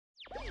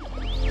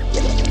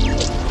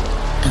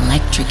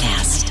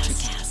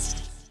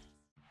Electrocast.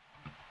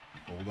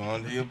 Hold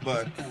on to your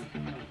butt.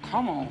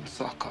 Come on,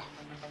 sucker.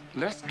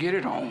 Let's get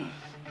it on.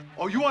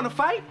 Oh, you want to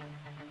fight?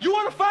 You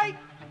want to fight?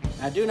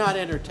 I do not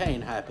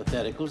entertain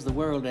hypotheticals. The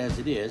world as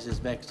it is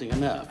vexing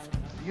enough.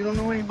 You don't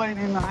know anybody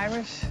named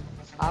Iris?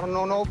 I don't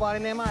know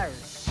nobody named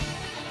Iris.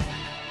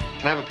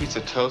 Can I have a piece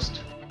of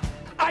toast?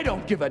 I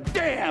don't give a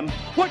damn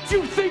what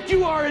you think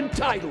you are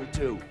entitled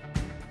to.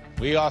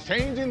 We are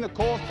changing the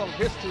course of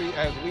history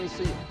as we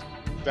see it.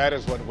 That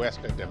is what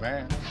Western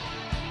demands.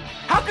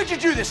 How could you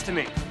do this to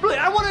me? Really,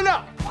 I want to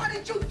know. Why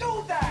did you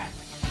do that?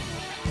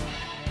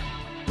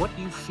 What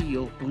you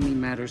feel only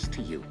matters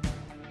to you.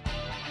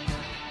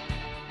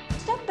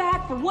 Step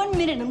back for 1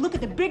 minute and look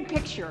at the big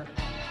picture.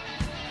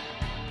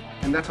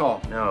 And that's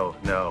all? No,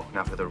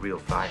 not for the real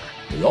fire.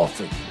 We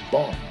offer you a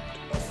bond,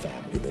 a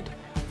family that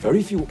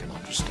very few can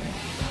understand.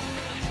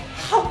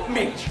 Help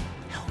me.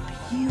 Help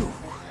you.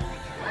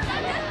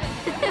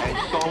 And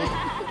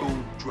don't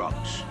do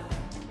drugs.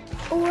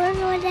 Or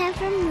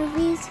whatever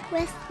movies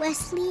with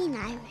Wesley and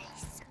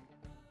Iris.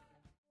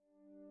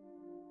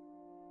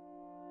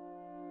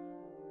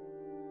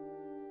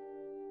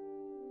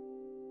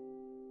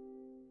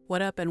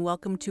 What up and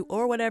welcome to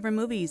Or Whatever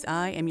Movies.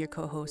 I am your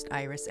co-host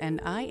Iris and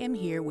I am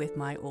here with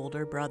my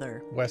older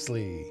brother,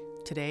 Wesley.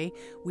 Today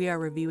we are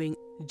reviewing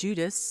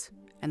Judas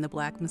and the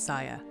Black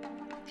Messiah.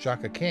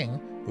 Shaka King,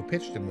 who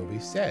pitched the movie,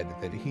 said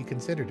that he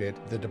considered it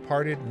The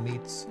Departed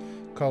meets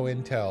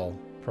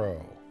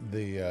COINTELPRO,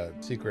 the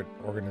secret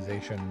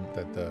organization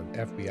that the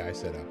FBI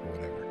set up or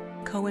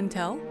whatever.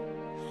 COINTEL?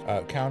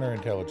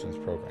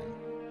 Counterintelligence program.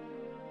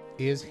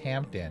 Is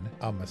Hampton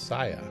a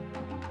messiah,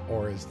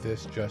 or is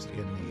this just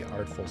in the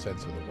artful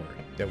sense of the word,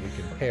 that we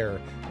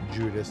compare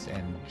Judas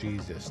and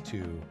Jesus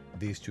to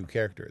these two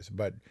characters?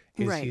 But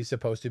is he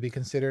supposed to be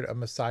considered a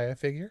messiah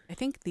figure? I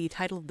think the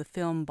title of the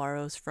film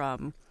borrows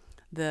from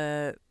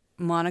the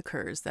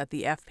monikers that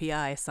the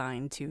FBI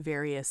assigned to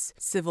various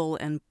civil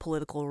and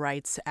political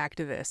rights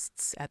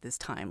activists at this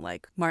time.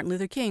 Like Martin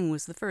Luther King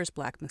was the first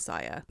Black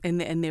Messiah,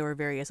 and there were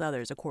various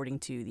others according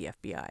to the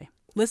FBI.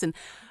 Listen,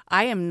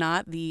 I am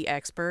not the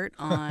expert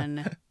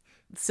on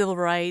civil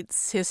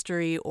rights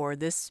history or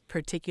this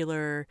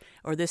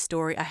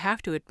story. I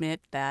have to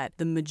admit that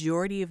the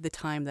majority of the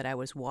time that I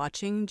was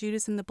watching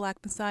Judas and the Black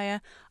Messiah,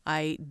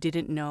 I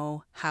didn't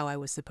know how I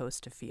was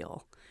supposed to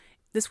feel.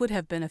 This would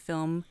have been a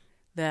film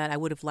that I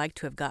would have liked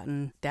to have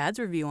gotten Dad's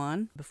review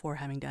on before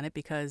having done it,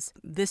 because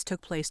this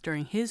took place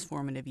during his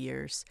formative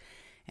years,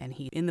 and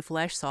he, in the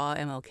flesh, saw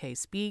MLK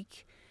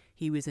speak.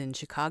 He was in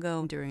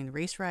Chicago during the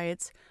race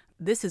riots.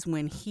 This is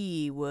when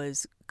he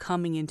was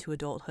coming into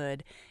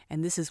adulthood,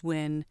 and this is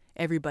when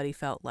everybody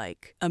felt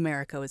like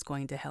America was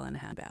going to hell in a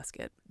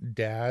handbasket.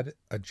 Dad,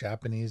 a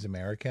Japanese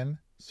American,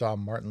 saw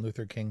Martin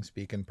Luther King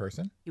speak in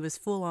person? He was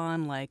full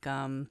on like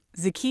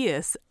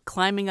Zacchaeus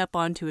climbing up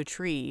onto a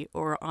tree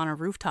or on a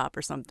rooftop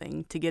or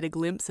something to get a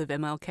glimpse of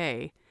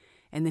MLK.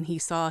 And then he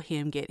saw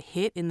him get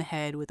hit in the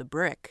head with a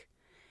brick.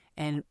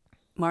 And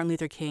Martin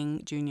Luther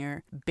King Jr.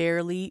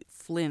 barely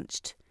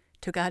flinched,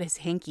 took out his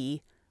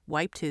hanky,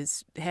 wiped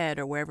his head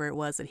or wherever it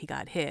was that he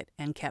got hit,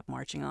 and kept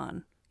marching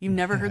on. You've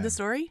never heard the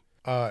story?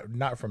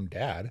 Not from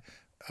Dad.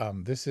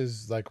 This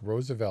is like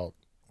Roosevelt.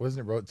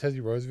 Wasn't it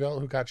Teddy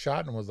Roosevelt who got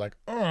shot and was like,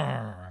 "Ugh,"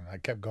 and I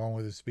kept going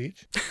with his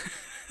speech?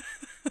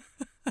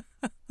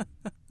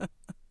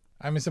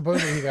 I mean,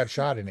 supposedly he got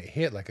shot and it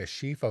hit like a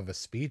sheaf of a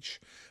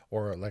speech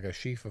or like a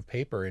sheaf of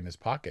paper in his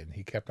pocket, and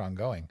he kept on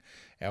going.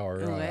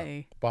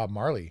 Or Bob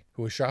Marley,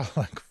 who was shot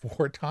like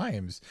 4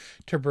 times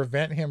to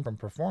prevent him from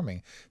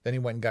performing. Then he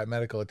went and got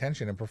medical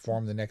attention and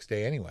performed the next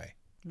day anyway.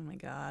 Oh my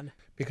God.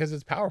 Because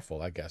it's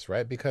powerful, I guess,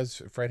 right?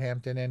 Because Fred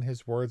Hampton and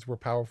his words were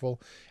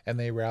powerful and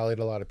they rallied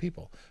a lot of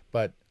people.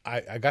 But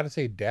I got to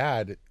say,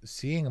 Dad,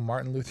 seeing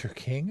Martin Luther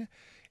King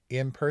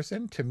in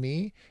person, to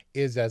me,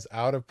 is as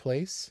out of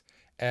place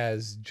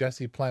as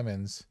Jesse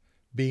Plemons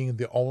being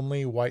the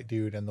only white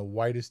dude and the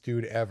whitest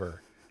dude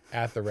ever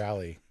at the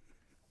rally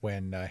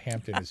when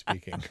Hampton is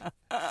speaking.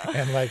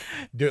 And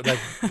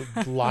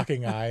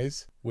locking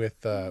eyes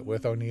with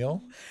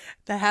O'Neill.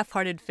 The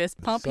half-hearted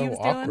fist pump he was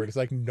doing. So awkward. It's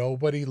like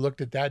nobody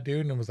looked at that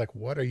dude and was like,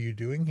 "What are you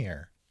doing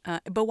here?"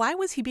 But why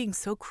was he being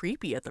so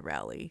creepy at the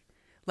rally?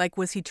 Like,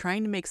 was he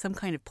trying to make some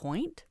kind of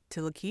point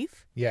to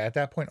Lakeith? Yeah, at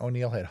that point,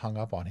 O'Neill had hung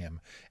up on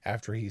him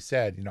after he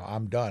said,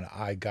 "I'm done.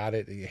 I got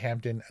it.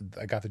 Hampton,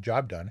 I got the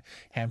job done.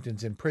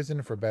 Hampton's in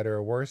prison for better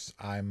or worse.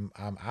 I'm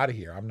out of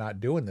here. I'm not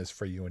doing this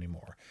for you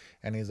anymore."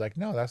 And he's like,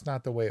 "No, that's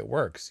not the way it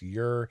works.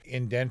 Your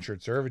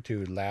indentured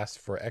servitude lasts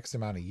for X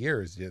amount of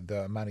years,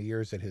 the amount of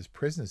years that his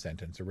prison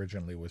sentence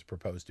originally was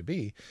proposed to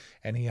be."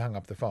 And he hung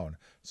up the phone.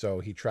 So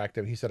he tracked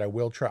him. He said, I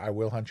will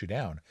hunt you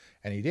down.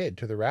 And he did,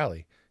 to the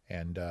rally.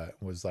 And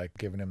was like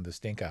giving him the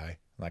stink eye.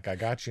 Like, "I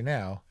got you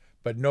now."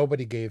 But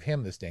nobody gave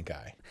him the stink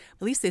eye.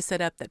 At least they set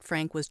up that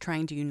Frank was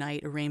trying to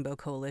unite a rainbow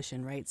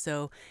coalition, right?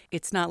 So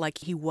it's not like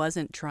he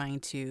wasn't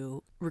trying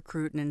to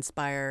recruit and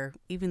inspire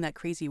even that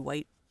crazy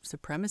white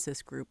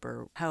supremacist group,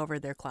 or however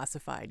they're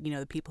classified.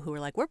 The people who are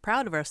like, "We're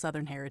proud of our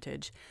Southern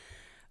heritage."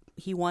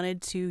 he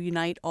wanted to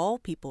unite all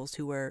peoples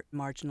who were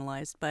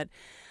marginalized. But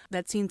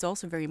that scene's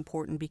also very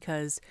important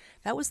because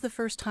that was the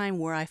first time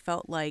where I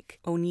felt like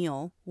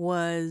O'Neill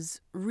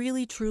was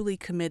really, truly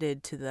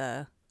committed to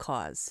the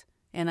cause.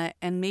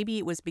 And maybe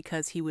it was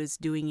because he was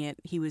doing it,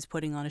 he was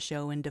putting on a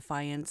show in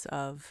defiance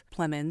of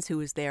Plemons, who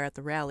was there at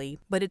the rally.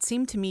 But it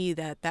seemed to me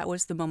that that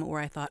was the moment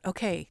where I thought,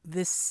 okay,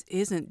 this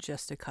isn't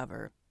just a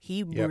cover.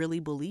 He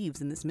really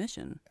believes in this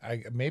mission.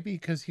 Maybe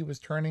because he was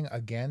turning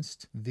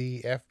against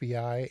the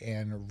FBI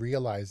and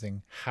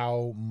realizing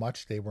how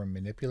much they were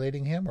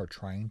manipulating him or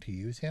trying to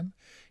use him.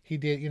 He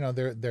did,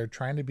 they're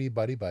trying to be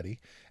buddy-buddy,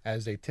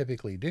 as they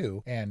typically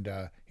do. And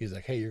he's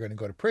like, hey, you're going to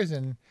go to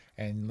prison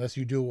unless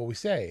you do what we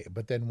say.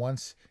 But then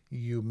once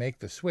you make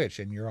the switch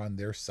and you're on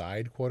their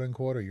side, quote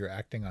unquote, or you're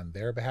acting on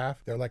their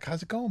behalf, they're like,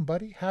 how's it going,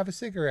 buddy? Have a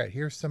cigarette.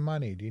 Here's some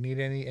money. Do you need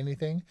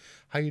anything?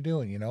 How you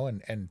doing?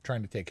 And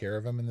trying to take care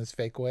of him in this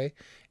fake way.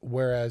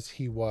 Whereas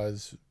he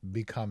was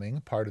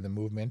becoming part of the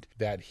movement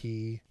that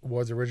he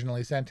was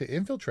originally sent to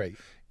infiltrate.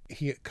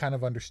 He kind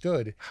of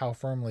understood how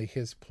firmly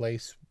his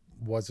place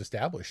was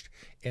established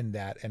in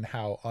that and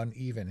how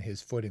uneven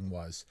his footing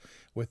was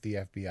with the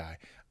FBI.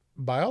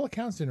 By all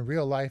accounts, in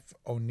real life,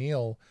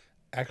 O'Neill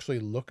actually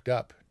looked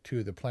up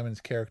to the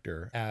Plemons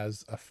character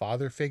as a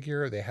father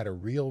figure. They had a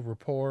real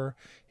rapport.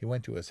 He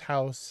went to his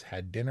house,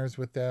 had dinners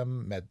with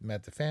them,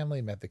 met the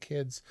family, met the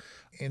kids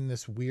in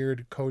this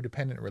weird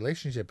codependent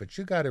relationship. But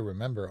you got to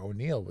remember,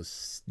 O'Neill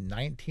was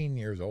 19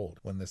 years old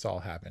when this all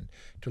happened.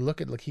 To look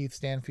at Lakeith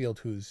Stanfield,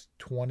 who's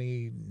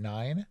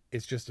 29,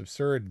 it's just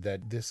absurd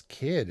that this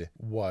kid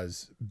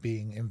was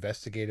being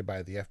investigated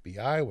by the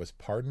FBI, was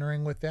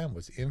partnering with them,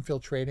 was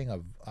infiltrating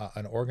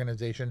an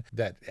organization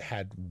that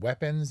had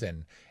weapons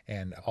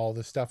and all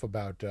this stuff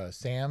about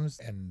Sam's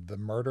and the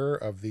murder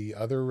of the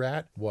other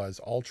rat was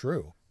all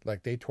true.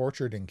 Like, they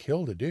tortured and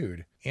killed a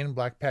dude in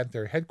Black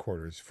Panther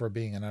headquarters for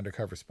being an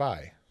undercover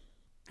spy.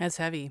 That's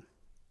heavy.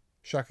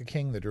 Shaka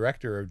King, the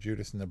director of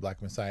Judas and the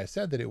Black Messiah,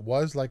 said that it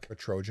was like a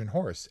Trojan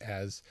horse,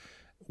 as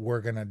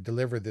we're going to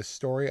deliver this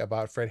story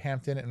about Fred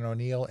Hampton and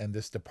O'Neill and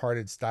this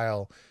Departed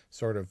style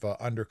sort of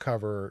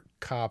undercover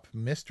cop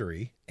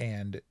mystery.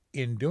 And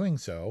in doing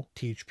so,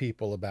 teach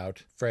people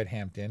about Fred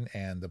Hampton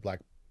and the Black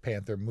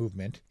Panther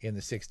movement in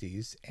the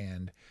 60s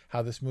and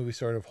how this movie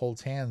sort of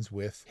holds hands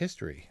with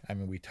history. I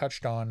mean, we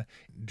touched on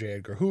J.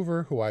 Edgar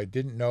Hoover, who I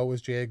didn't know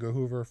was J. Edgar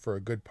Hoover for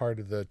a good part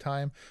of the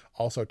time,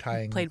 also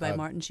played by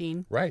Martin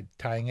Sheen. Right,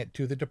 tying it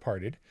to The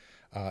Departed.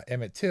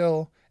 Emmett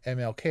Till,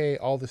 MLK,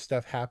 all this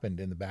stuff happened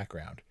in the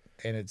background,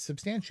 and it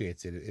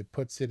substantiates it. It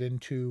puts it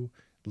into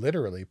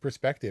literally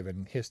perspective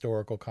and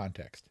historical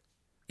context.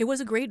 It was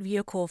a great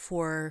vehicle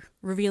for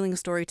revealing a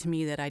story to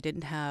me that I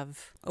didn't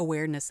have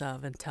awareness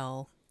of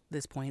until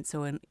this point.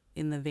 So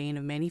in the vein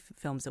of many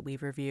films that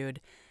we've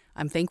reviewed,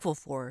 I'm thankful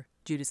for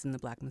Judas and the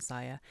Black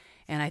Messiah.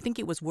 And I think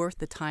it was worth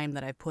the time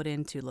that I put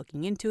into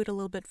looking into it a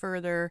little bit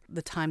further,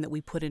 the time that we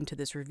put into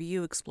this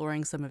review,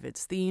 exploring some of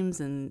its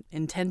themes and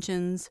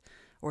intentions,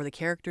 or the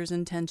characters'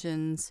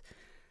 intentions.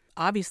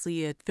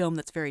 Obviously a film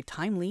that's very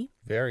timely.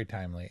 Very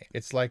timely.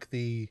 It's like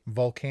the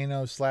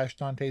Volcano /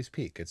 Dante's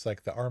Peak. It's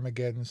like the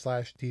Armageddon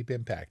 / Deep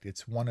Impact.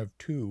 It's one of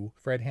 2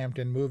 Fred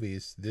Hampton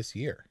movies this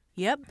year.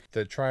 Yep.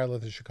 The Trial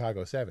of the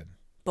Chicago 7.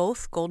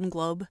 Both Golden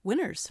Globe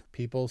winners.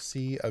 People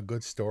see a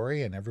good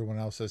story and everyone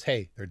else says,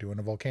 hey, they're doing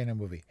a Volcano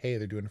movie. Hey,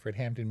 they're doing a Fred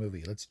Hampton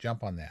movie. Let's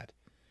jump on that.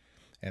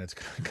 And it's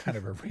kind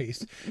of a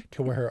race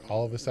to where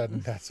all of a sudden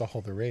that's all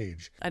the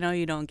rage. I know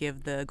you don't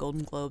give the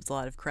Golden Globes a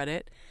lot of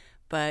credit,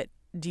 but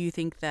do you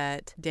think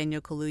that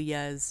Daniel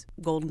Kaluuya's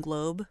Golden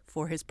Globe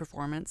for his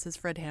performance as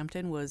Fred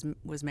Hampton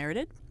was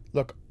merited?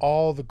 Look,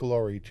 all the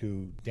glory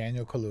to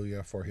Daniel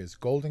Kaluuya for his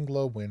Golden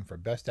Globe win for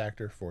Best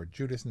Actor for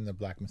Judas and the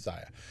Black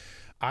Messiah.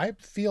 I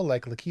feel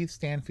like Lakeith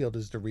Stanfield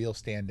is the real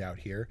standout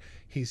here.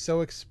 He's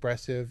so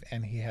expressive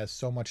and he has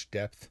so much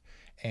depth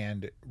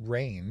and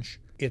range.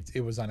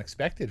 It was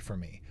unexpected for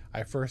me.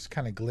 I first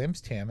kind of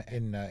glimpsed him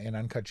in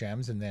Uncut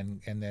Gems and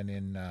then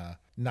in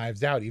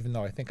Knives Out, even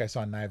though I think I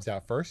saw Knives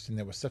Out first, and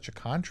there was such a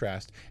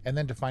contrast. And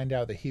then to find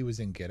out that he was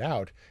in Get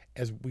Out,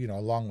 as you know,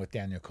 along with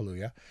Daniel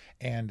Kaluuya.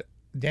 And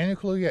Daniel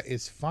Kaluuya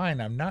is fine.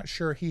 I'm not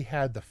sure he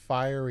had the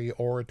fiery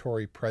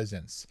oratory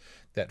presence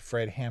that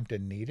Fred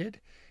Hampton needed.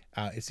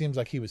 It seems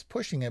like he was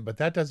pushing it, but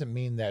that doesn't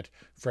mean that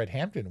Fred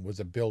Hampton was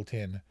a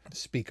built-in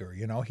speaker.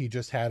 You know, he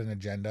just had an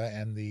agenda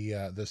and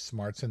the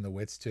smarts and the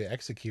wits to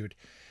execute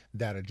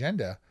that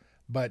agenda.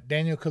 But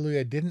Daniel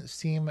Kaluuya didn't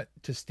seem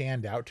to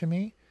stand out to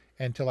me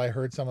until I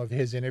heard some of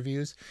his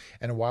interviews.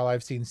 And while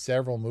I've seen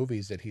several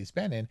movies that he's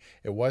been in,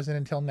 it wasn't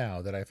until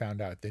now that I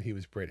found out that he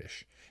was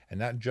British. And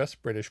not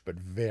just British, but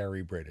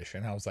very British.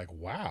 And I was like,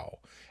 wow.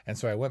 And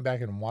so I went back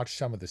and watched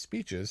some of the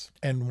speeches,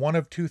 and one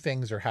of 2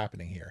 things are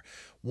happening here.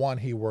 One,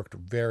 he worked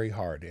very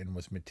hard and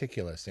was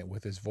meticulous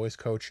with his voice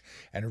coach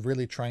and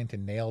really trying to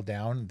nail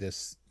down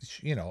this,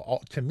 you know,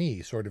 to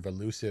me, sort of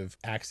elusive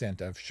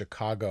accent of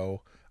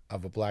Chicago,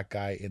 of a black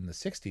guy in the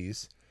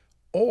 60s.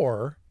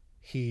 Or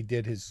he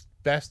did his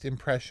best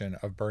impression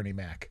of Bernie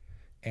Mac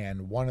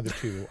and one of the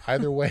two.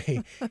 Either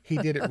way, he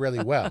did it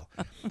really well.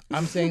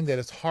 I'm saying that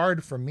it's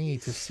hard for me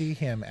to see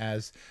him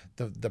as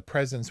the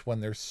presence when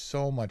there's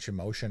so much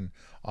emotion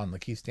on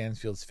Lakeith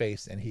Stanfield's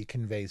face and he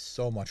conveys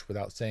so much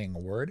without saying a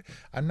word.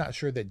 I'm not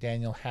sure that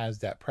Daniel has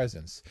that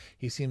presence.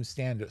 He seems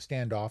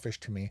standoffish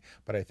to me,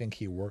 but I think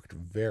he worked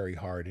very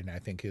hard, and I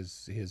think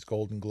his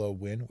Golden Globe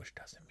win, which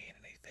doesn't mean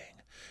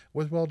anything,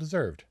 was well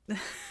deserved.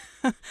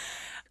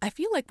 I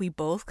feel like we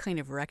both kind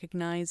of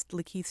recognized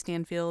Lakeith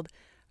Stanfield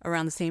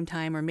around the same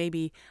time, or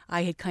maybe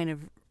I had kind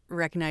of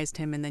recognized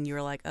him and then you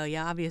were like, oh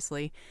yeah,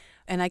 obviously.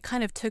 And I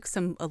kind of took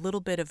a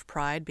little bit of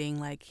pride being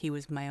like he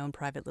was my own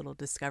private little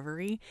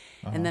discovery.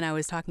 And then I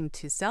was talking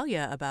to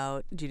Celia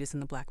about Judas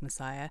and the Black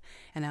Messiah,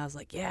 and I was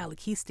like, yeah,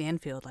 Lakeith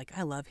Stanfield, like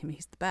I love him,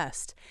 he's the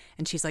best.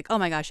 And she's like, oh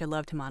my gosh, I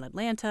loved him on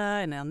Atlanta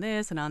and on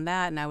this and on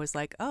that. And I was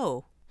like,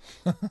 oh.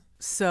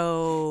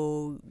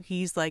 So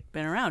he's like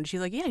been around.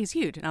 She's like, yeah, he's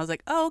huge. And I was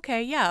like, oh,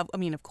 okay, yeah. I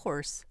mean, of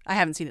course. I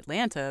haven't seen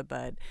Atlanta,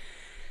 but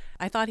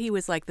I thought he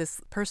was like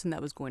this person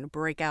that was going to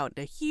break out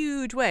in a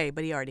huge way,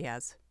 but he already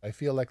has. I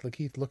feel like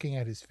Lakeith, looking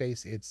at his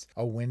face, it's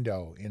a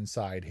window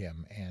inside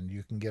him, and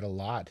you can get a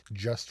lot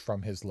just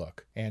from his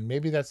look. And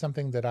maybe that's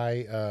something that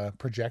I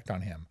project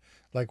on him,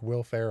 like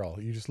Will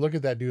Ferrell. You just look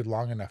at that dude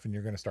long enough and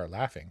you're going to start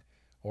laughing,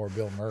 or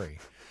Bill Murray.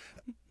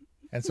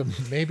 And so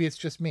maybe it's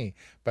just me,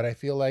 but I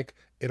feel like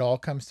it all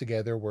comes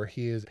together where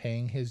he is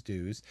paying his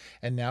dues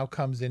and now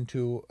comes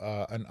into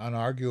an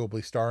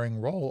unarguably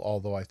starring role,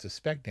 although I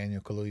suspect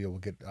Daniel Kaluuya will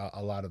get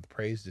a lot of the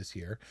praise this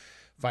year,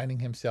 finding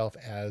himself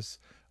as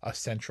a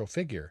central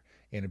figure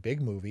in a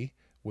big movie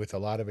with a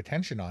lot of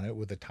attention on it,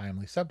 with a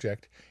timely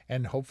subject,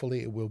 and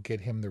hopefully it will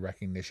get him the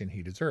recognition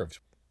he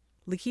deserves.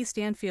 Lakeith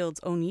Stanfield's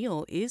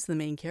O'Neill is the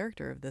main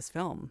character of this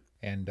film.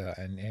 And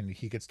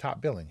he gets top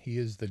billing. He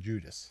is the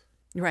Judas.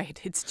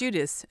 Right. It's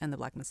Judas and the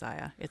Black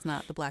Messiah. It's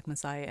not the Black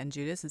Messiah and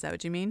Judas. Is that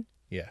what you mean?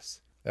 Yes.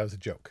 That was a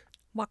joke.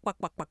 Wak, wak,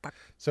 wak, wak, wak.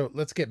 So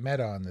let's get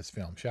meta on this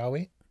film, shall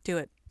we? Do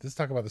it. Let's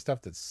talk about the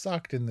stuff that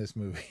sucked in this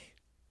movie.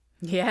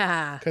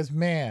 Yeah. Because,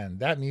 man,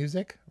 that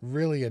music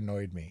really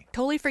annoyed me.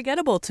 Totally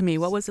forgettable to me.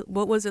 What was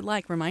it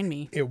like? Remind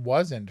me. It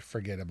wasn't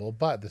forgettable,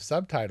 but the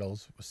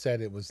subtitles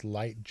said it was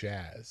light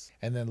jazz.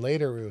 And then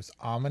later it was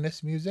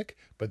ominous music,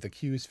 but the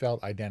cues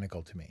felt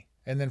identical to me.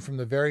 And then from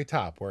the very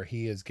top, where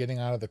he is getting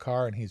out of the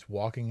car and he's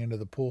walking into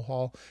the pool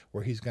hall,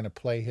 where he's going to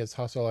play his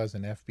hustle as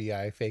an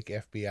fake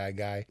FBI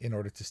guy in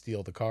order to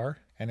steal the car.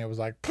 And it was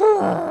like,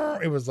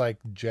 it was like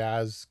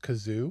jazz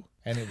kazoo,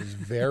 and it was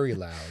very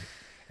loud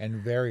and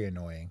very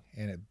annoying,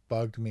 and it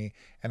bugged me.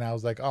 And I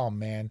was like, oh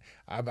man,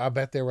 I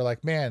bet they were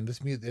like, man,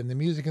 this music and the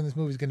music in this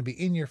movie is going to be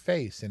in your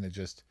face. And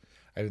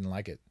I didn't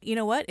like it. You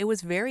know what? It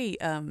was very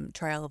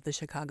Trial of the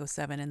Chicago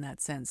 7 in that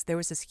sense. There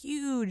was this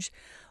huge,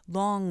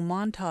 long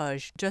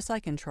montage, just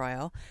like in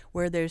Trial,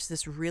 where there's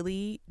this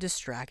really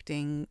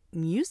distracting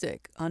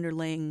music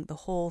underlaying the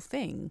whole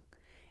thing.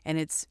 And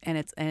it's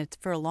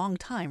for a long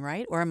time,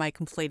 right? Or am I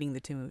conflating the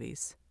two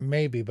movies?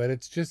 Maybe, but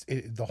it's just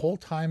the whole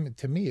time,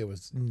 to me, it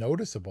was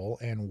noticeable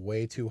and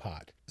way too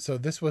hot. So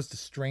this was the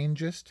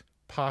strangest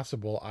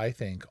possible, I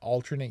think,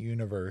 alternate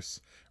universe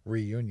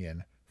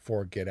reunion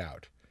for Get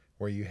Out,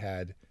 where you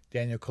had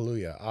Daniel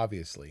Kaluuya,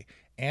 obviously,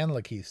 and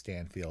Lakeith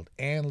Stanfield,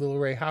 and Lil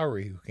Ray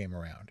Howery, who came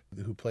around,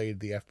 who played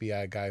the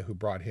FBI guy who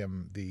brought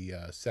him the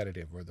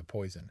sedative or the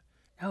poison.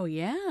 Oh,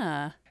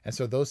 yeah. And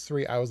so those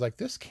three, I was like,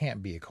 this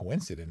can't be a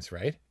coincidence,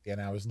 right?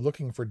 And I was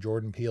looking for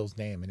Jordan Peele's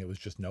name, and it was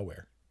just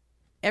nowhere.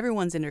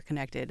 Everyone's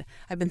interconnected.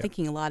 I've been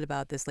thinking a lot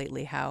about this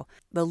lately, how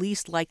the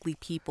least likely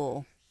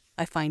people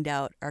I find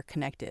out are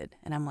connected.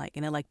 And I'm like,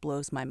 and it like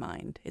blows my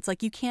mind. It's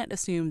like you can't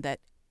assume that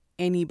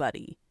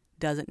anybody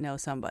doesn't know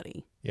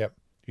somebody. Yep.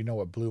 You know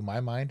what blew my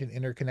mind in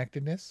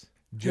interconnectedness?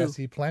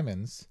 Jesse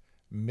Plemons,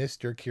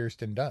 Mr.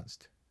 Kirsten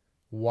Dunst.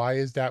 Why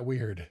is that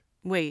weird?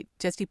 Wait,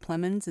 Jesse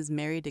Plemons is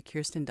married to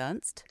Kirsten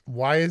Dunst?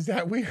 Why is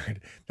that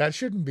weird? That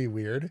shouldn't be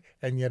weird,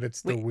 and yet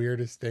it's the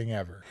weirdest thing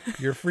ever.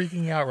 You're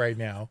freaking out right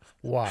now.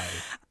 Why?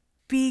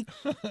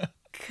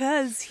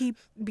 Because he,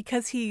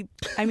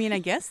 I mean, I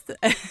guess.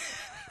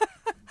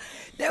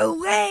 No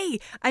way.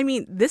 I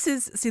mean, this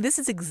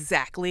is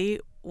exactly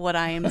what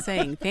I am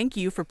saying. Thank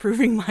you for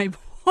proving my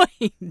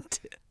point.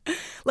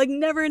 Like,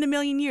 never in a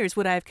million years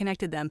would I have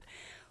connected them.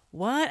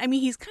 What? I mean,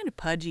 he's kind of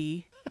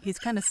pudgy. He's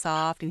kind of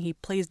soft, and he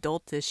plays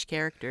doltish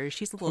characters.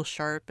 She's a little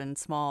sharp and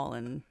small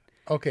and...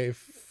 Okay,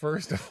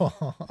 first of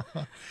all,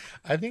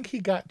 I think he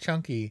got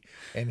chunky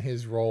in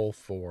his role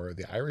for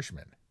The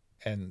Irishman.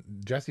 And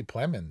Jesse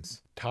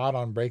Plemons, Todd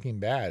on Breaking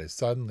Bad, is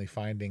suddenly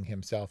finding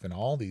himself in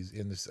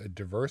this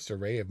diverse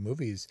array of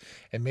movies.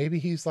 And maybe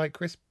he's like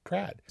Chris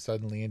Pratt,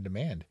 suddenly in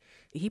demand.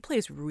 He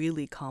plays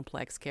really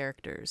complex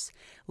characters,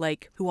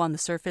 like who on the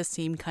surface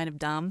seem kind of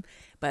dumb,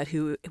 but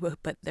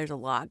there's a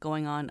lot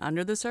going on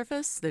under the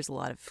surface. There's a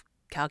lot of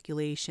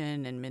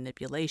calculation and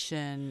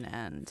manipulation,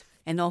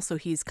 and also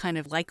he's kind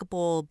of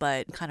likable,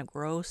 but kind of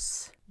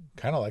gross.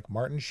 Kind of like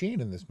Martin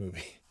Sheen in this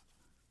movie.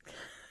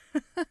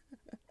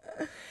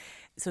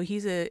 So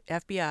he's a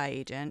FBI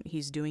agent.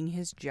 He's doing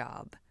his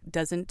job.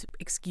 Doesn't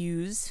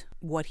excuse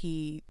what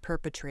he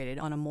perpetrated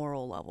on a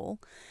moral level.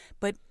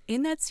 But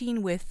in that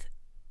scene with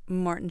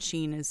Martin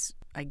Sheen as,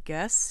 I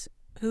guess,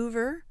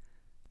 Hoover,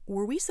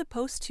 were we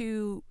supposed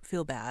to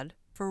feel bad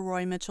for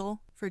Roy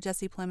Mitchell, for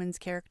Jesse Plemons'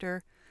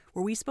 character?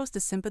 Were we supposed to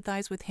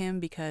sympathize with him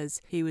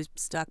because he was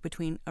stuck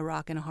between a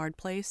rock and a hard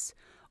place?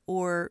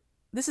 Or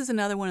this is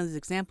another one of those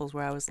examples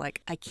where I was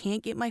like, I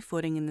can't get my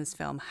footing in this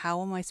film.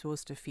 How am I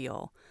supposed to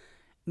feel?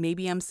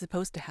 Maybe I'm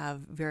supposed to have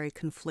very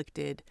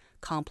conflicted,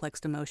 complex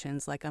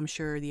emotions like I'm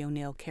sure the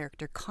O'Neill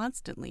character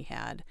constantly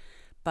had.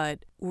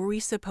 But were we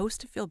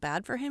supposed to feel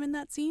bad for him in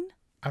that scene?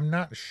 I'm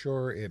not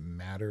sure it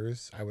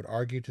matters. I would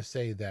argue to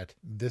say that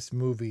this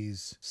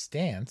movie's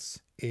stance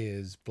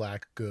is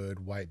black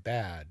good, white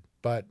bad.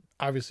 But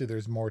obviously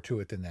there's more to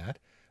it than that.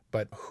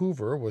 But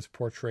Hoover was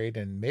portrayed,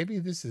 and maybe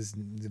this is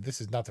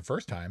not the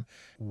first time,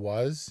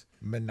 was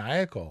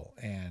maniacal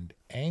and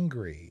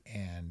angry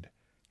and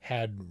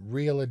had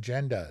real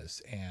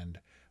agendas and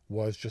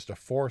was just a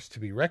force to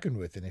be reckoned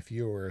with. And if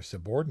you were a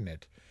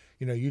subordinate,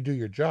 you do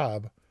your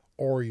job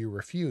or you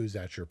refuse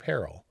at your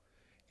peril.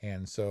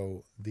 And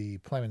so the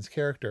Plemons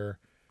character,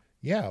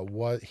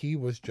 he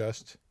was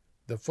just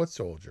the foot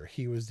soldier.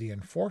 He was the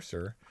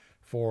enforcer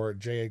for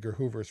J. Edgar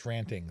Hoover's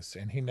rantings,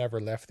 and he never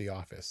left the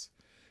office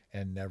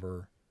and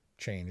never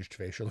changed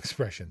facial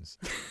expressions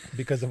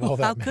because of all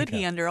that makeup. How could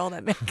he under all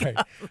that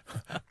makeup?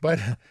 Right. But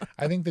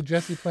I think the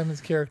Jesse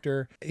Plemons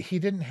character, he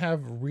didn't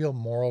have real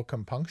moral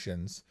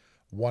compunctions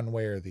one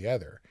way or the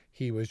other.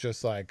 He was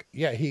just like,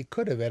 he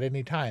could have at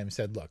any time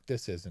said, look,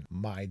 this isn't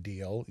my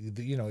deal.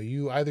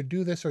 You either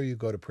do this or you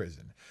go to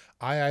prison.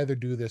 I either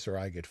do this or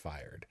I get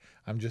fired.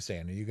 I'm just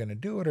saying, are you going to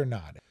do it or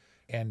not?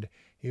 And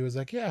he was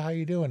like, yeah, how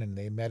you doing? And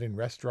they met in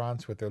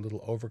restaurants with their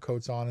little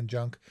overcoats on and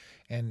junk.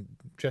 And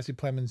Jesse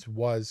Plemons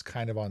was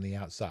kind of on the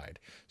outside.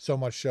 So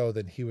much so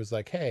that he was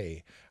like,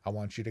 hey, I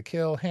want you to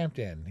kill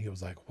Hampton. He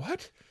was like,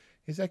 what?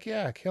 He's like,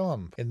 yeah, kill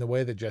him. In the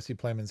way that Jesse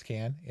Plemons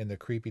can, in the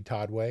creepy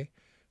Todd way,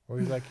 where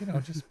he's like,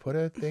 just put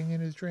a thing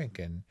in his drink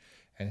and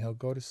he'll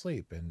go to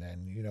sleep. And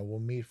then, we'll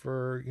meet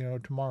for,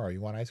 tomorrow.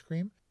 You want ice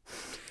cream?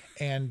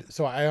 And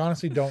so I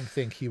honestly don't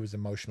think he was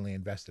emotionally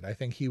invested. I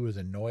think he was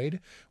annoyed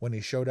when he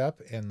showed up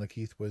and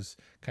Lakeith was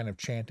kind of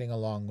chanting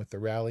along with the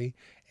rally.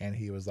 And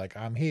he was like,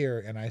 I'm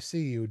here and I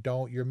see you.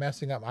 You're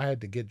messing up. I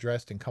had to get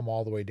dressed and come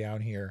all the way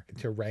down here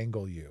to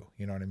wrangle you.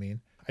 You know what I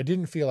mean? I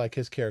didn't feel like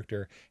his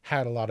character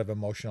had a lot of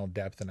emotional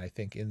depth. And I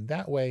think in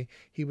that way,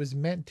 he was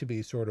meant to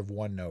be sort of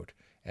one note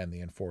and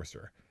the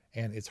enforcer.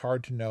 And it's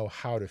hard to know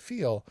how to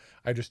feel.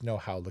 I just know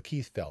how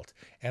Lakeith felt.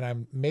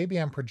 And maybe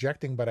I'm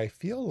projecting, but I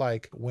feel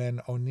like when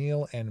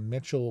O'Neill and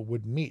Mitchell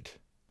would meet,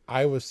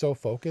 I was so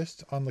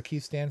focused on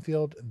Lakeith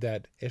Stanfield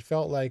that it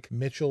felt like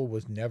Mitchell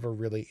was never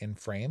really in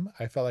frame.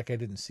 I felt like I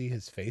didn't see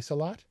his face a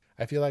lot.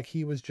 I feel like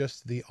he was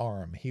just the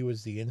arm. He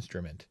was the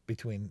instrument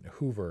between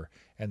Hoover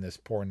and this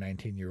poor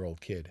 19-year-old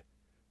kid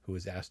who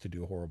was asked to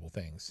do horrible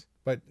things.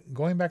 But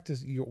going back to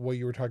what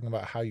you were talking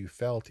about, how you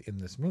felt in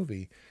this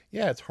movie,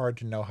 it's hard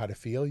to know how to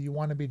feel. You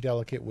want to be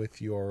delicate with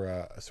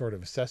your sort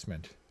of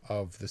assessment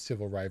of the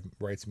civil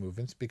rights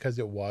movements because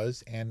it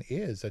was and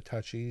is a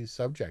touchy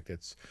subject.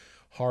 It's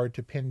hard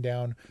to pin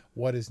down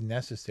what is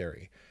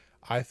necessary.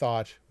 I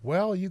thought,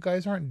 well, you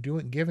guys aren't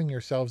giving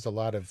yourselves a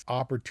lot of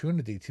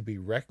opportunity to be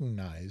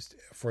recognized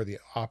for the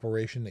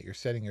operation that you're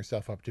setting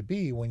yourself up to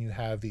be when you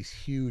have these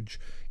huge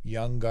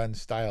Young Gun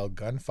style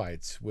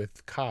gunfights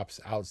with cops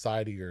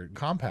outside of your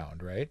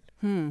compound, right?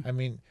 I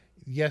mean,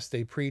 yes,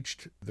 they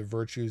preached the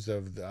virtues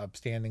of the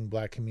upstanding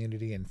black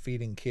community and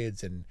feeding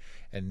kids and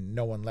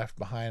no one left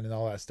behind and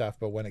all that stuff.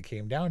 But when it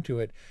came down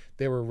to it,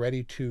 they were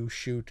ready to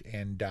shoot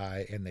and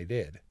die, and they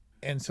did.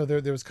 And so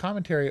there was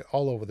commentary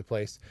all over the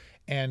place.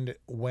 And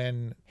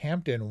when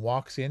Hampton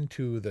walks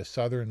into the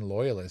Southern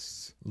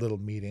Loyalists' little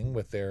meeting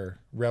with their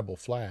rebel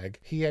flag,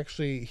 he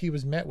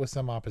was met with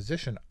some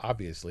opposition.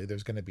 Obviously,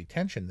 there's going to be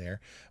tension there,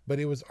 but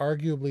it was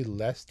arguably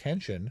less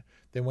tension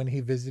than when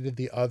he visited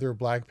the other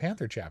Black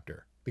Panther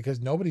chapter, because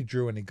nobody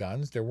drew any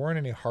guns. There weren't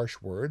any harsh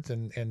words,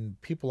 and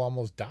people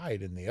almost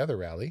died in the other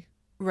rally.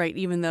 Right,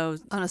 even though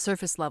on a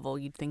surface level,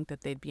 you'd think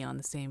that they'd be on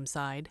the same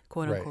side,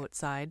 quote-unquote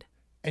side.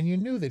 And you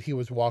knew that he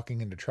was walking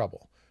into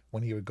trouble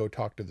when he would go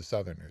talk to the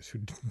Southerners, who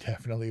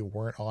definitely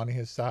weren't on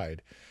his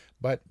side.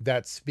 But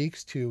that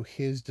speaks to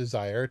his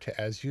desire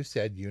to, as you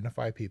said,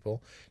 unify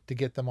people, to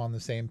get them on the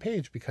same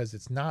page, because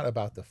it's not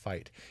about the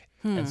fight.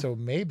 And so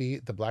maybe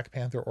the Black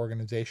Panther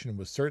organization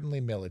was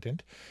certainly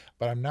militant,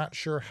 but I'm not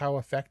sure how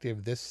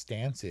effective this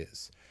stance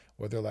is.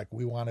 Where they're like,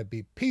 we want to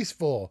be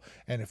peaceful,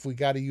 and if we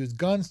got to use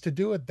guns to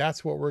do it,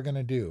 that's what we're going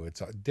to do.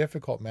 It's a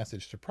difficult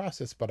message to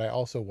process, but I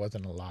also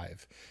wasn't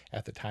alive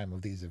at the time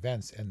of these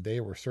events, and they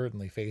were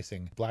certainly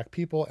facing Black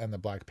people and the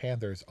Black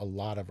Panthers a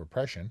lot of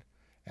oppression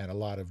and a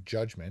lot of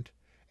judgment,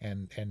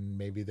 and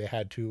maybe they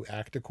had to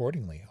act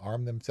accordingly,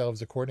 arm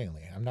themselves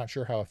accordingly. I'm not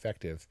sure how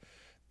effective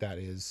that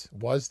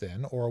was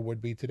then or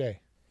would be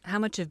today. How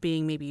much of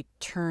being maybe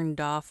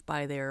turned off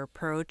by their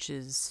approach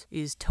is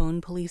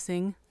tone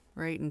policing?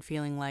 right? And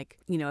feeling like,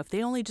 if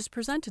they only just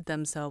presented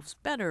themselves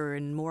better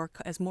and more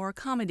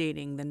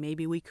accommodating, then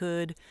maybe we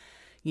could,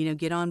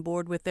 get on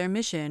board with their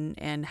mission.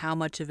 And how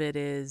much of it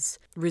is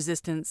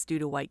resistance due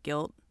to white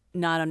guilt,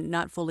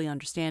 not fully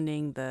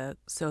understanding the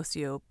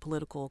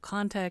socio-political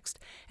context,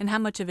 and how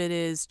much of it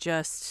is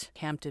just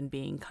Hampton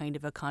being kind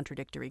of a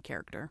contradictory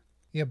character.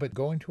 Yeah, but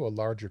going to a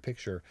larger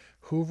picture,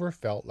 Hoover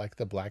felt like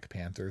the Black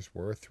Panthers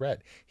were a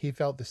threat. He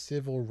felt the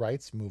civil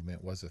rights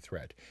movement was a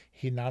threat.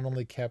 He not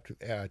only kept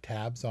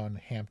tabs on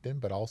Hampton,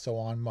 but also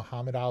on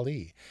Muhammad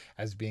Ali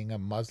as being a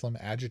Muslim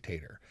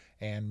agitator,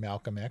 and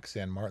Malcolm X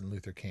and Martin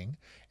Luther King.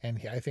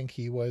 And I think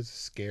he was a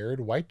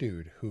scared white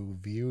dude who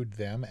viewed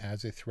them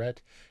as a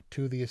threat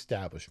to the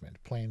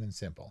establishment, plain and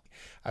simple.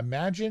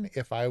 Imagine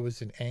if I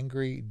was an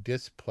angry,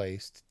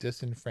 displaced,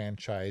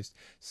 disenfranchised,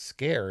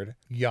 scared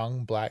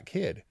young black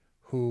kid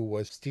who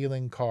was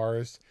stealing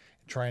cars,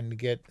 trying to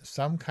get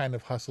some kind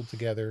of hustle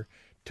together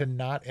to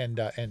not end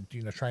up, and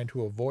trying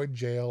to avoid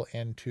jail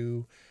and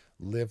to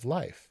live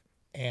life,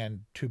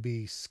 and to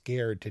be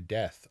scared to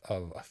death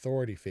of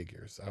authority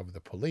figures, of the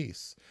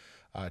police,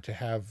 to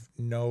have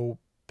no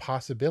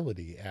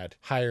possibility at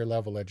higher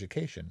level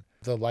education.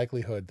 The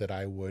likelihood that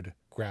I would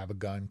grab a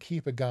gun,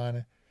 keep a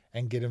gun,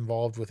 and get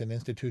involved with an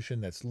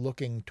institution that's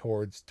looking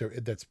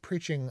that's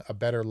preaching a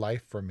better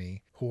life for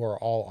me, who are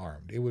all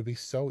armed. It would be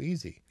so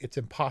easy. It's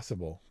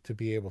impossible to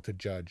be able to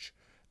judge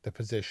the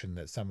position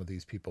that some of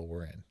these people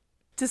were in.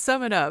 To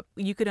sum it up,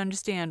 you could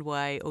understand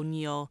why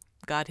O'Neill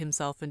got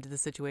himself into the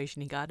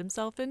situation he got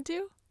himself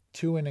into?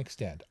 To an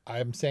extent.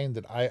 I'm saying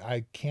that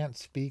I can't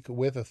speak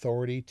with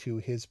authority to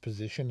his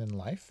position in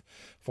life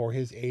for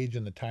his age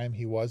and the time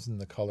he was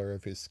and the color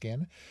of his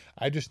skin.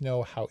 I just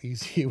know how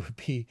easy it would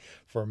be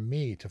for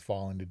me to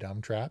fall into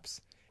dumb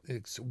traps.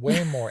 It's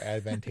way more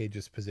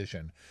advantageous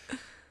position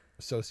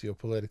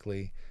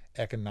sociopolitically,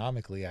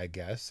 economically, I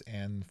guess.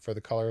 And for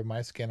the color of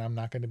my skin, I'm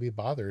not going to be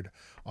bothered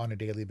on a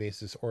daily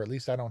basis, or at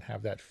least I don't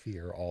have that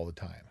fear all the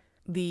time.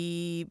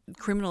 The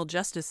criminal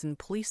justice and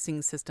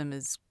policing system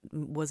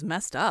was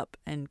messed up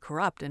and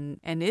corrupt and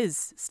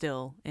is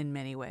still in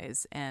many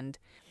ways. And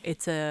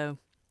it's a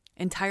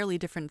entirely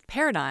different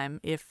paradigm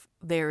if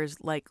there's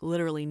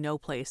literally no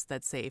place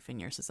that's safe in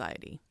your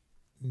society.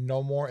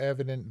 No more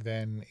evident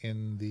than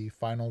in the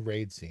final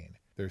raid scene.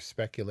 There's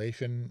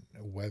speculation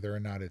whether or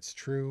not it's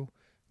true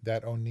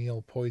that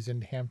O'Neill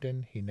poisoned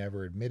Hampton. He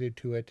never admitted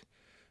to it.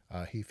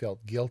 He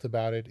felt guilt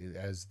about it.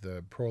 As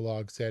the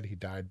prologue said, he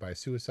died by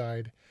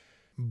suicide.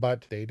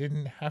 But they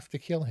didn't have to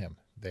kill him.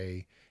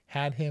 They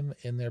had him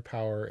in their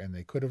power, and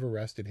they could have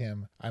arrested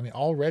him. I mean,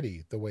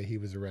 already the way he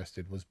was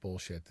arrested was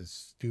bullshit. This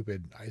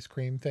stupid ice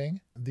cream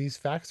thing. These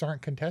facts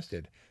aren't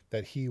contested,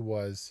 that he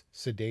was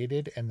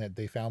sedated and that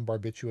they found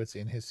barbiturates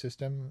in his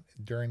system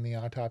during the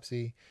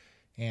autopsy,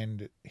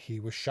 and he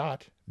was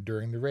shot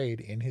during the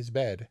raid in his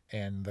bed.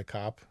 And the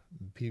cop,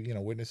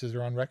 witnesses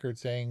are on record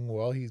saying,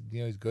 well, he's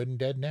good and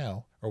dead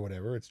now, or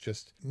whatever. It's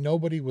just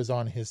nobody was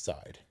on his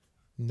side.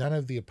 None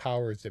of the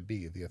powers that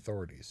be, the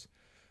authorities,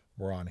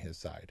 were on his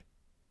side.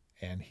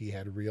 And he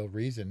had real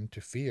reason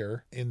to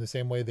fear, in the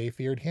same way they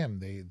feared him,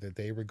 that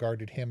they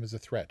regarded him as a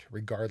threat,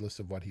 regardless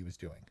of what he was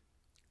doing.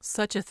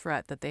 Such a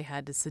threat that they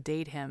had to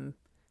sedate him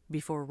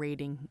before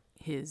raiding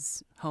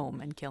his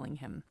home and killing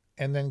him.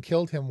 And then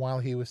killed him while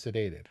he was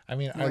sedated. I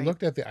mean, right. I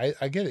looked at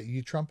I get it.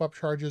 You trump up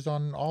charges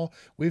on all.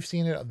 We've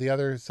seen it the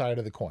other side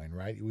of the coin,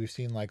 right? We've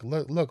seen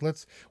look,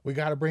 we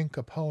got to bring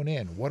Capone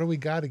in. What do we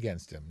got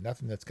against him?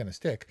 Nothing that's going to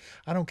stick.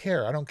 I don't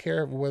care. I don't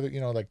care whether,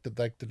 like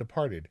The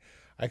Departed.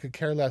 I could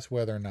care less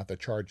whether or not the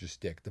charges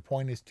stick. The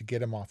point is to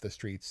get him off the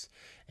streets.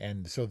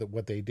 And so that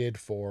what they did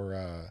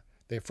for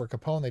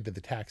Capone, they did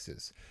the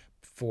taxes.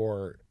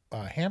 For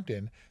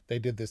Hampton, they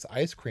did this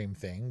ice cream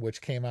thing,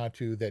 which came out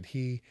to that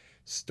he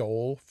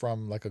stole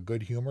from a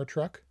Good Humor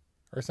truck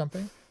or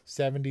something,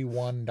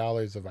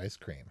 $71 of ice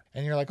cream.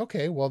 And you're like,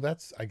 okay, well,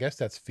 I guess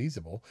that's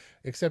feasible,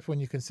 except when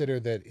you consider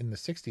that in the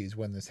 60s,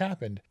 when this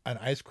happened, an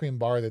ice cream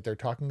bar that they're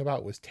talking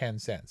about was 10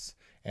 cents.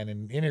 And in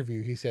an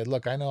interview, he said,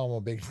 look, I know I'm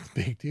a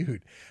big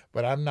dude,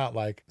 but I'm not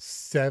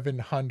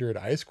 700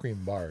 ice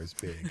cream bars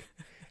big.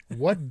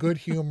 What Good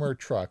Humor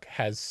truck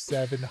has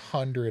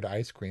 700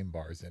 ice cream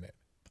bars in it?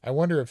 I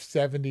wonder if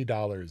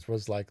 $70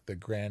 was the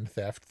grand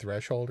theft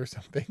threshold or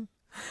something.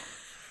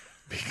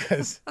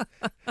 Because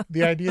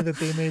the idea that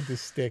they made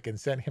this stick and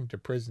sent him to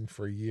prison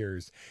for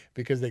years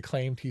because they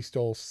claimed he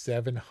stole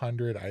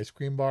 700 ice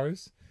cream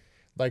bars,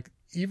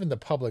 even the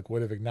public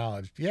would have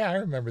acknowledged, yeah, I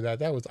remember that.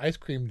 That was ice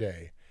cream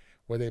day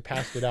where they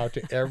passed it out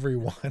to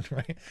everyone,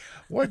 right?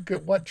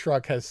 What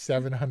truck has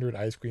 700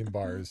 ice cream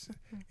bars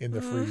in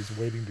the freeze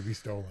waiting to be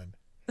stolen?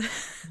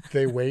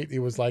 They wait. It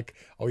was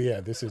oh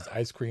yeah, this is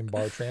ice cream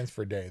bar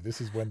transfer day. This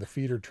is when the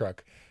feeder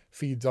truck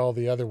feeds all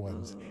the other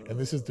ones. And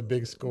this is the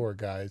big score,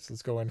 guys.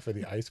 Let's go in for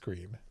the ice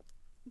cream.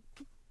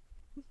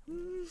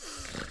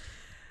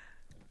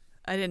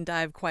 I didn't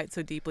dive quite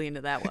so deeply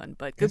into that one,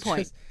 but good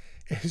point.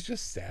 It's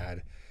just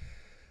sad.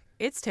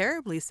 It's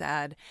terribly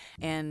sad.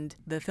 And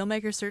the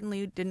filmmaker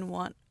certainly didn't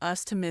want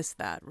us to miss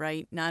that,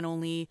 right? Not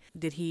only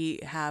did he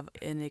have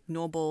an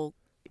ignoble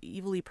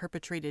evilly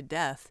perpetrated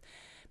death,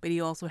 but he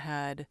also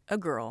had a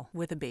girl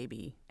with a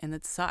baby, and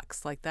that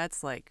sucks. Like,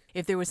 that's like,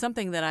 if there was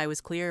something that I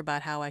was clear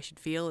about how I should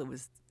feel, it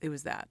was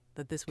that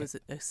this was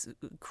a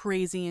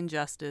crazy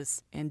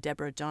injustice, and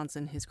Deborah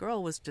Johnson, his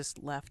girl, was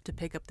just left to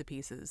pick up the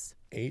pieces.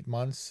 8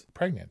 months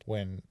pregnant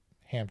when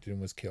Hampton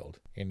was killed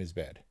in his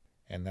bed.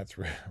 And that's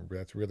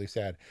really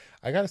sad.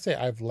 I got to say,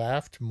 I've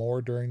laughed more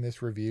during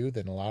this review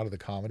than a lot of the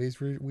comedies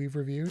we've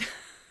reviewed.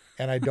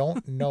 And I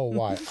don't know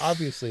why.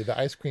 Obviously, the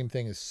ice cream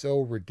thing is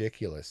so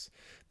ridiculous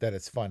that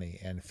it's funny.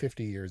 And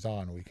 50 years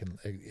on, we can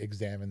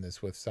examine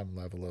this with some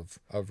level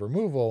of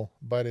removal.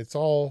 But it's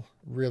all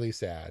really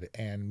sad.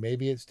 And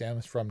maybe it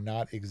stems from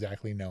not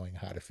exactly knowing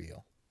how to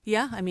feel.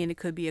 Yeah, I mean, it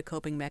could be a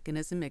coping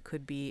mechanism. It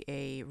could be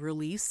a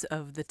release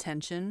of the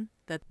tension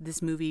that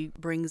this movie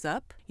brings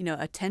up. You know,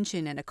 a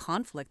tension and a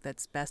conflict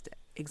that's best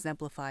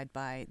exemplified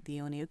by the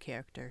O'Neill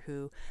character,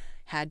 who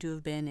had to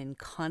have been in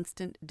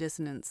constant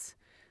dissonance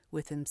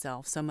with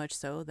himself, so much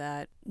so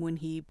that when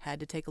he had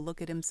to take a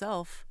look at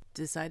himself,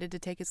 decided to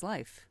take his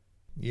life.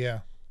 Yeah,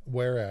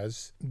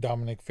 whereas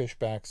Dominic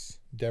Fishback's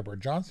Deborah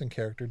Johnson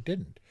character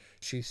didn't.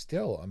 She's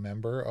still a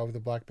member of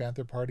the Black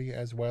Panther Party,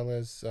 as well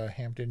as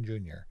Hampton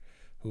Jr.,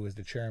 who is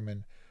the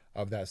chairman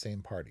of that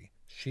same party.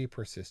 She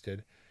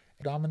persisted.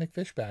 Dominic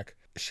Fishback,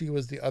 she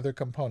was the other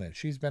component.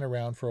 She's been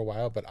around for a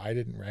while, but I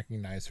didn't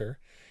recognize her.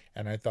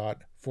 And I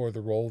thought for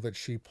the role that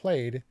she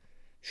played,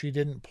 she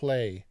didn't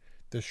play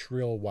the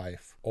shrill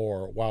wife,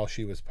 or, while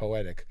she was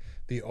poetic,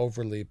 the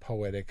overly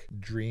poetic,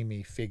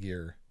 dreamy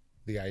figure,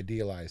 the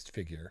idealized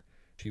figure.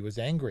 She was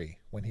angry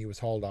when he was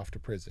hauled off to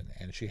prison,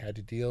 and she had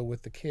to deal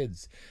with the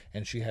kids,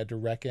 and she had to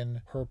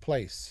reckon her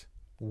place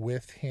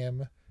with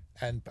him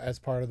and as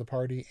part of the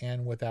party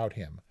and without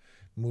him,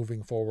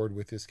 moving forward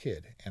with his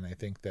kid. And I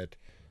think that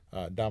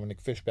Dominic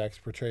Fishback's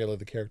portrayal of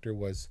the character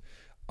was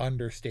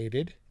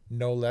understated,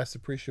 no less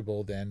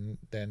appreciable than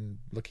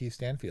Lakeith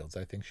Stanfield's.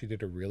 I think she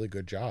did a really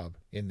good job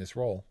in this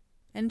role.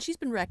 And she's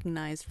been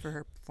recognized for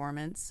her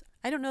performance.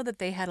 I don't know that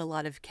they had a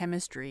lot of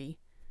chemistry,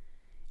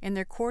 and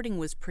their courting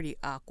was pretty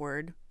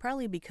awkward,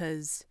 probably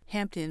because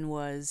Hampton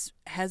was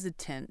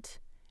hesitant,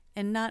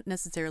 and not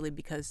necessarily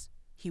because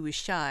he was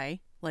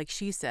shy, like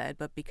she said,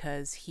 but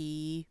because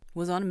he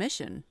was on a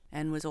mission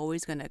and was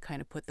always going to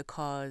kind of put the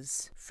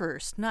cause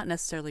first, not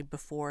necessarily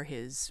before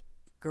his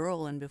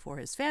girl and before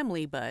his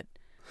family, but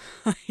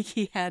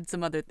he had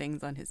some other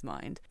things on his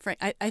mind.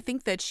 I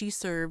think that she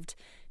served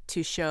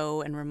to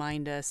show and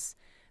remind us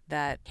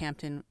that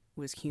Hampton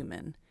was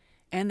human,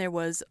 and there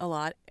was a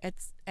lot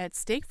at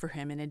stake for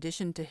him in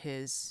addition to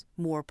his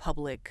more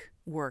public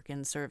work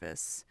and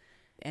service,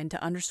 and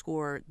to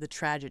underscore the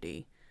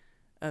tragedy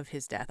of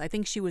his death. I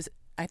think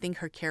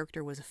her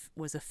character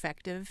was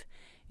effective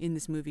in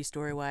this movie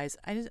story-wise.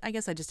 I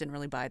guess I just didn't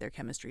really buy their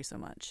chemistry so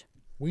much.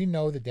 We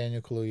know that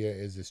Daniel Kaluuya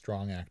is a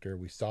strong actor.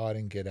 We saw it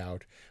in Get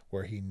Out,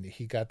 where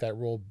he got that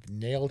role,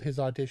 nailed his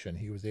audition.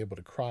 He was able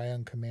to cry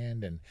on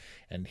command,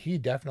 and he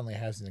definitely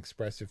has an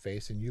expressive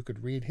face, and you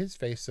could read his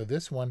face. So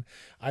this one,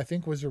 I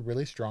think, was a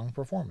really strong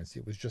performance.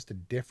 It was just a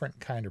different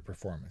kind of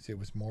performance. It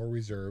was more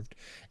reserved,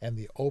 and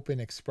the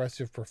open,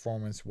 expressive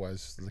performance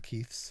was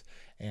Lakeith's,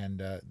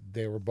 and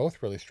they were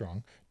both really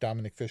strong.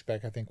 Dominic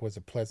Fishback, I think, was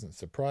a pleasant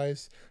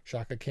surprise.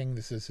 Shaka King,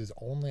 this is his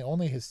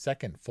only his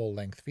second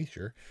full-length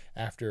feature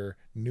after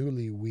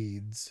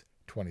Newlyweds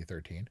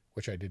 2013,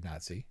 which I did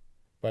not see.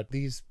 But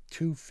these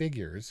two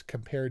figures,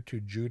 compared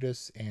to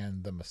Judas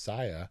and the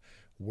Messiah,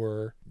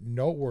 were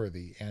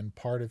noteworthy and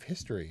part of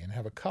history, and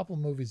have a couple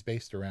movies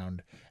based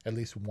around at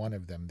least one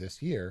of them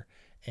this year,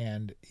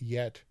 and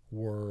yet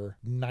were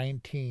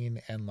 19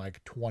 and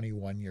like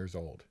 21 years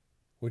old,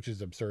 which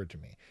is absurd to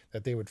me,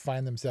 that they would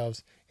find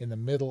themselves in the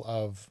middle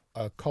of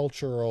a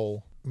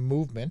cultural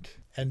movement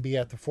and be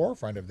at the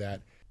forefront of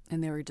that.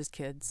 And they were just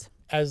kids.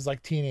 As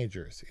like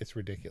teenagers. It's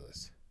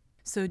ridiculous.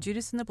 So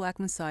Judas and the Black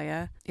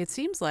Messiah, it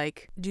seems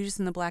like Judas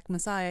and the Black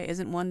Messiah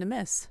isn't one to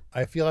miss.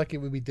 I feel like it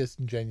would be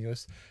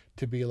disingenuous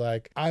to be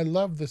like, I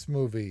love this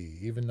movie,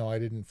 even though I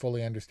didn't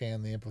fully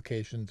understand the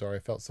implications or I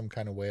felt some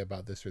kind of way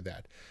about this or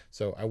that.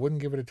 So I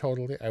wouldn't give it a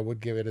totally, I would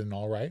give it an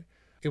all right.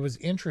 It was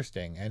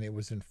interesting and it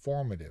was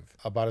informative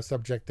about a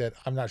subject that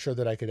I'm not sure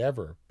that I could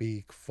ever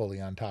be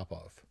fully on top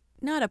of.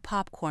 Not a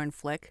popcorn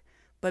flick,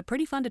 but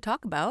pretty fun to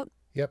talk about.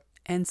 Yep.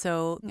 And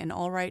so an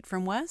all right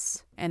from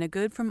Wes and a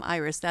good from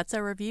Iris. That's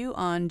our review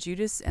on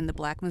Judas and the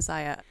Black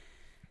Messiah.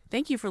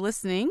 Thank you for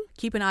listening.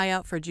 Keep an eye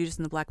out for Judas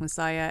and the Black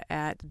Messiah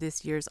at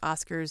this year's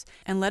Oscars,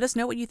 and let us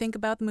know what you think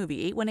about the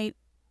movie.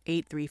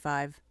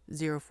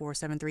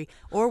 818-835-0473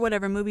 or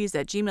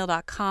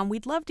whatevermovies@gmail.com.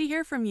 We'd love to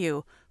hear from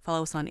you.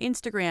 Follow us on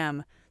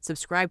Instagram.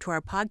 Subscribe to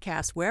our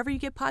podcast wherever you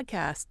get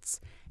podcasts.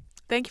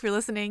 Thank you for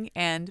listening,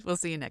 and we'll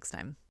see you next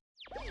time.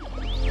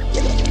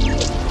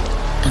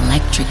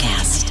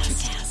 Electricast.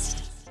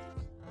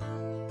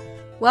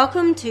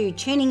 Welcome to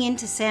Tuning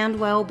Into Sound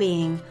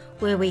Wellbeing,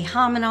 where we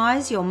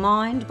harmonise your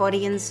mind,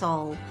 body and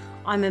soul.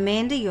 I'm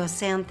Amanda, your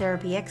sound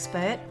therapy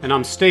expert. And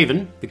I'm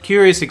Stephen, the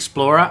curious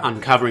explorer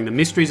uncovering the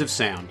mysteries of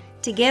sound.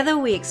 Together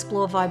we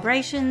explore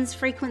vibrations,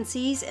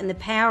 frequencies, and the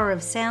power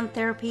of sound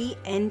therapy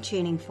and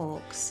tuning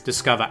forks.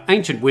 Discover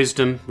ancient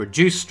wisdom,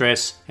 reduce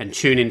stress, and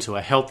tune into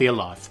a healthier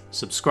life.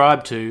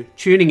 Subscribe to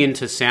Tuning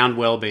Into Sound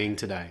Wellbeing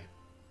today.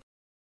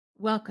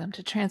 Welcome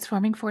to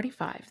Transforming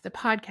 45, the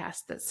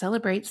podcast that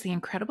celebrates the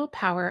incredible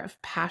power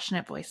of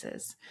passionate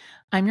voices.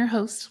 I'm your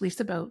host,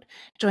 Lisa Boat.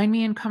 Join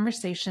me in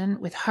conversation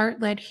with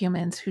heart-led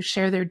humans who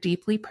share their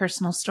deeply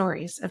personal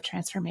stories of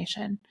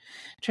transformation.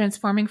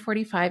 Transforming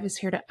 45 is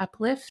here to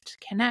uplift,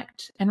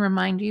 connect, and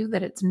remind you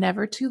that it's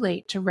never too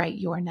late to write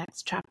your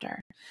next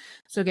chapter.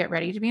 So get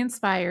ready to be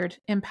inspired,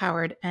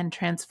 empowered, and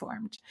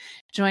transformed.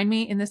 Join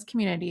me in this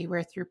community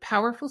where through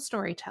powerful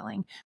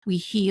storytelling, we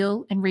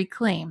heal and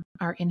reclaim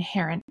our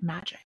inherent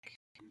magic.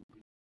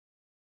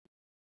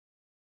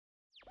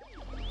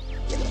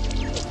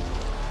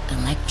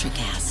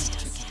 Electricast.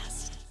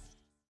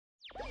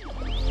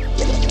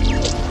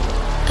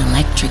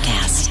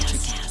 Electricast.